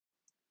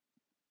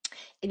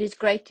It is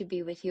great to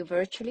be with you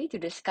virtually to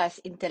discuss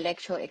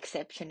intellectual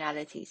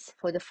exceptionalities.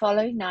 For the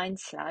following 9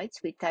 slides,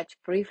 we touch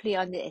briefly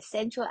on the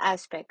essential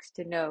aspects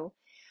to know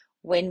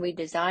when we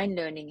design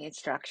learning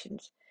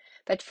instructions.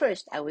 But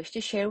first, I wish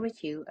to share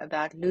with you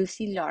about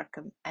Lucy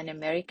Larcom, an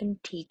American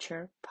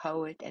teacher,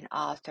 poet, and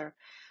author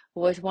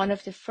who was one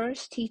of the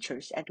first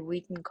teachers at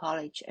Wheaton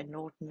College in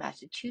Norton,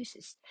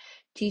 Massachusetts,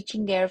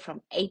 teaching there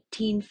from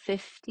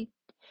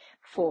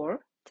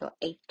 1854 till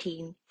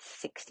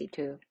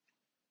 1862.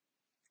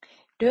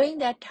 During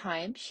that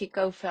time, she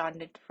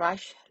co-founded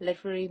Rush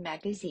Literary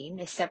Magazine,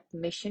 a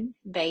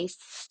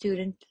submission-based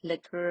student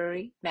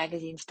literary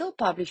magazine still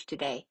published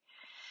today.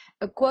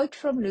 A quote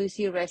from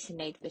Lucy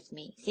resonated with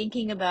me,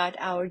 thinking about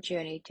our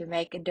journey to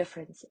make a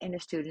difference in a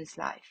student's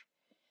life.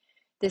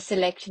 The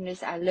selection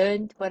is I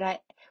learned what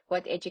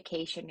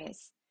education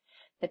is,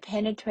 the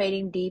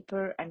penetrating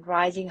deeper and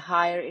rising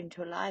higher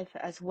into life,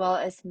 as well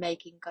as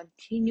making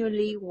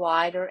continually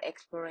wider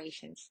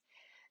explorations,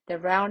 the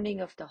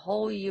rounding of the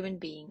whole human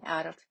being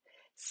out of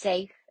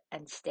safe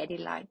and steady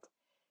light.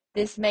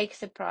 This makes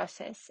the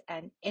process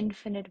an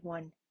infinite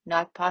one,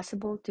 not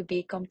possible to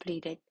be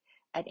completed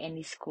at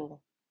any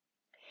school.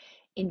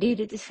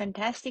 Indeed, it is a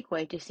fantastic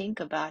way to think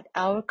about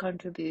our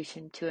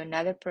contribution to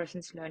another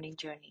person's learning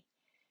journey.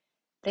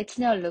 Let's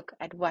now look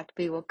at what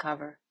we will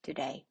cover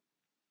today.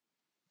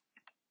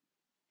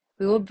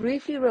 We will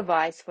briefly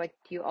revise what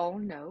you all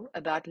know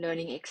about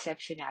learning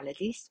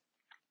exceptionalities,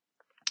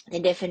 the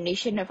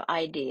definition of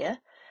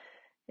idea.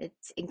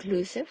 It's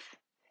inclusive,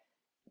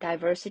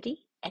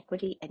 diversity,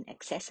 equity, and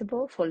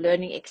accessible for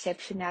learning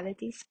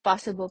exceptionalities,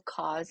 possible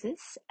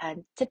causes,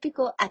 and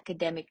typical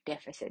academic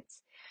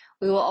deficits.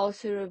 We will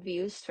also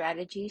review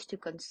strategies to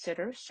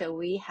consider so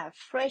we have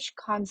fresh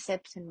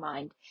concepts in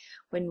mind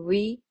when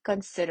we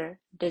consider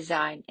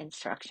design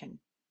instruction.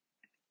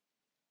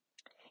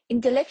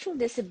 Intellectual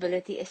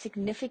disability is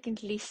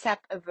significantly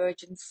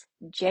sub-emergent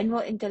general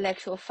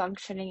intellectual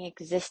functioning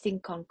existing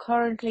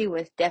concurrently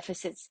with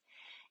deficits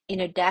in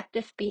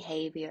adaptive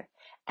behavior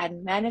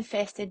and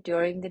manifested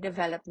during the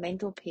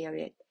developmental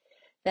period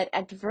that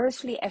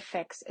adversely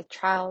affects a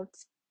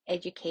child's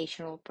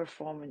educational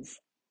performance.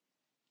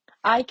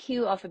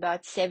 IQ of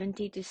about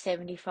 70 to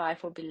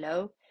 75 or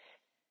below,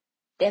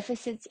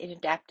 deficits in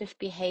adaptive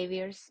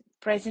behaviors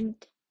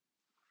present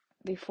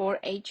before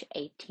age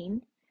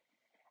 18,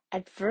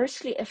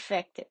 adversely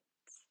affected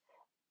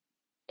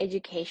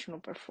educational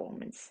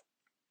performance.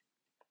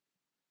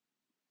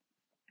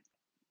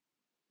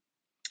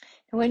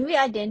 When we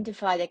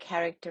identify the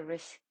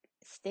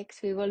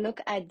characteristics, we will look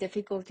at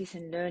difficulties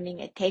in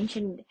learning,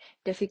 attention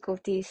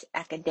difficulties,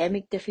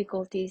 academic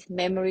difficulties,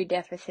 memory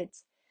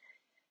deficits,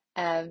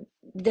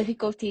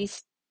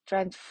 difficulties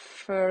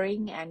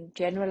transferring and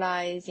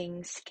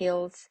generalizing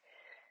skills,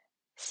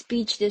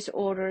 speech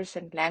disorders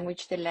and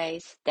language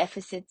delays,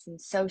 deficits in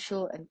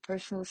social and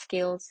personal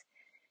skills,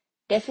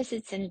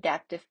 deficits in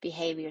adaptive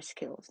behavior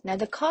skills. Now,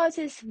 the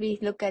causes, we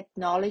look at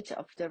knowledge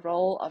of the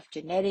role of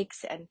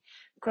genetics and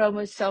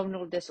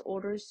chromosomal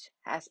disorders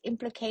has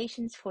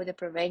implications for the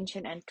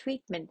prevention and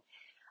treatment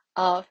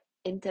of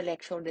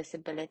intellectual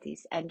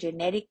disabilities and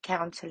genetic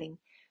counseling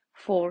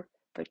for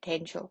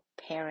potential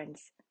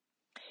parents.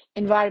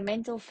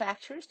 Environmental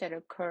factors that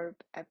occur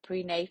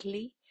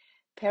prenatally,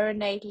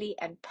 perinatally,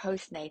 and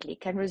postnatally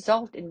can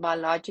result in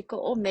biological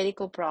or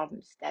medical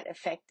problems that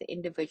affect the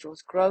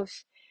individual's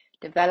growth,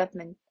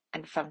 development,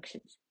 and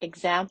functions.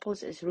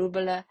 Examples is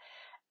rubella,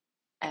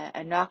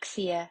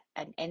 anoxia,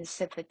 and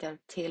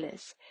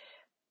encephalitis.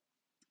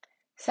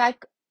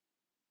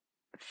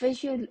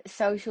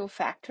 Social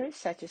factors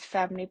such as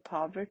family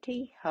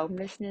poverty,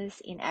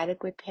 homelessness,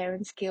 inadequate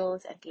parent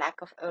skills, and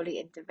lack of early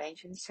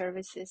intervention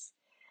services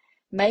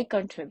may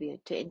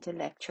contribute to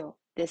intellectual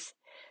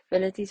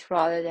disabilities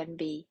rather than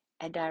be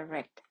a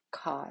direct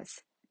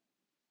cause.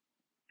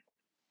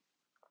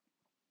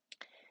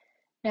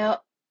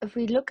 Now, if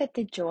we look at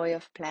the joy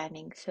of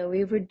planning, so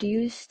we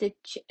reduce the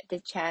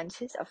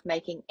chances of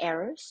making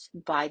errors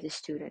by the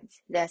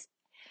students. Thus,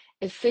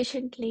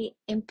 efficiently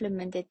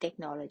implemented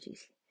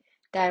technologies,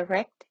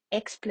 direct,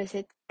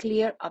 explicit,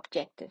 clear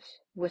objectives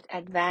with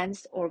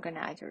advanced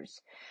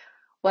organizers,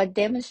 what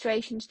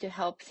demonstrations to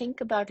help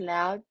think about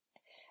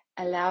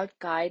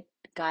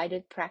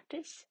guided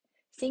practice,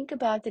 think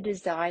about the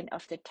design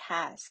of the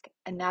task,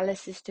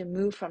 analysis to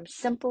move from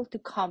simple to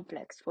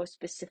complex for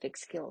specific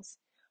skills.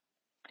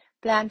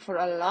 Plan for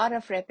a lot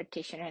of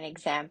repetition and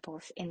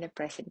examples in the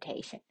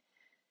presentation.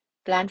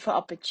 Plan for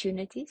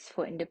opportunities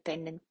for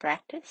independent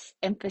practice.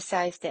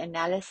 Emphasize the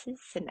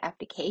analysis and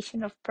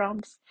application of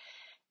prompts.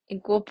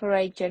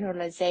 Incorporate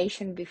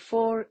generalization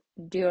before,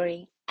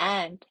 during,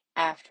 and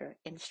after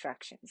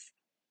instructions.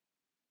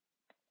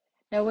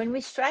 Now, when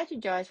we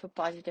strategize for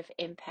positive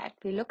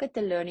impact, we look at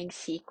the learning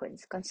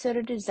sequence.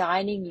 Consider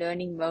designing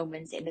learning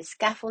moments in the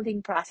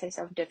scaffolding process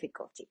of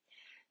difficulty,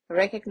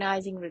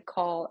 recognizing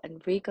recall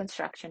and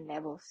reconstruction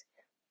levels.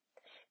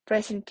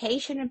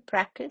 Presentation and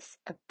practice,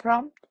 a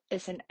prompt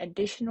is an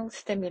additional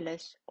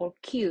stimulus or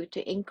cue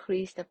to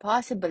increase the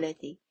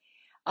possibility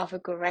of a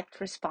correct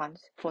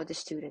response for the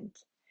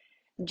student.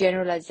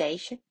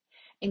 Generalization.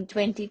 In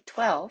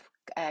 2012,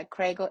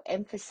 Kregel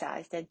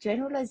emphasized that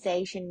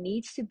generalization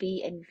needs to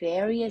be in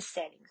various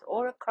settings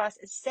or across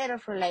a set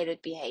of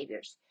related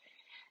behaviors.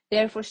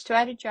 Therefore,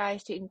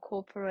 strategize to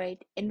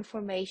incorporate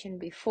information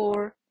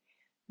before,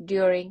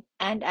 during,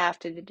 and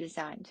after the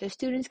design so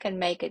students can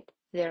make it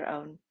their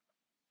own.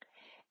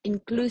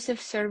 Inclusive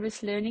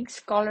service learning.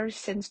 Scholars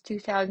since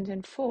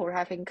 2004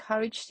 have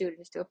encouraged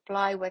students to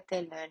apply what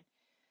they learn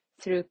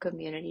through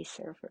community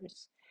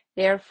servers.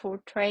 Therefore,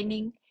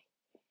 training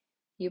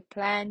you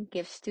plan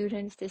gives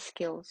students the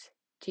skills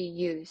to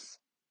use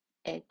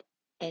it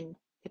in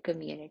the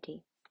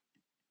community.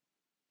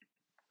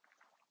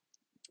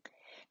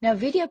 Now,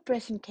 video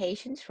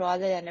presentations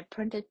rather than a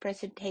printed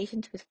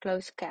presentations with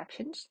closed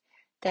captions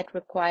that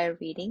require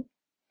reading.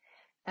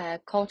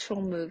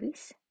 Cultural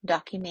movies,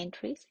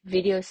 documentaries,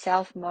 video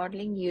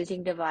self-modeling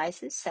using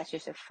devices such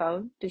as a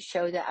phone to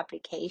show the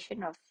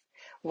application of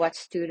what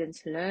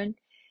students learn.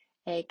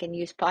 They can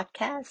use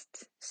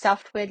podcasts,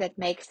 software that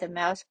makes the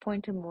mouse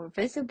pointer more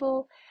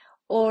visible,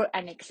 or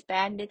an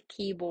expanded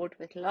keyboard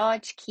with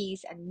large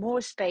keys and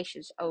more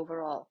spacious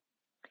overall.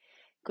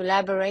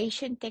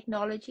 Collaboration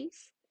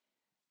technologies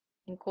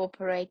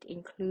incorporate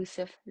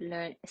inclusive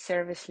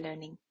service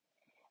learning,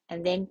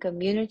 and then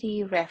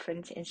community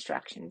reference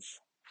instructions,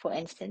 for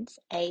instance,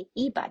 a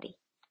e-buddy.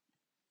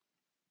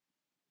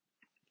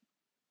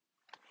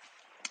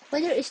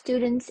 Whether a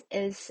student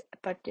is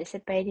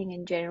participating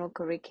in general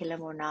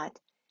curriculum or not,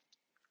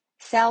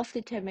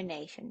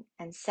 self-determination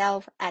and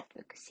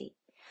self-advocacy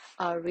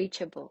are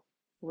reachable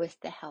with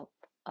the help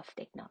of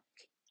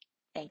technology.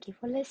 Thank you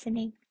for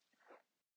listening.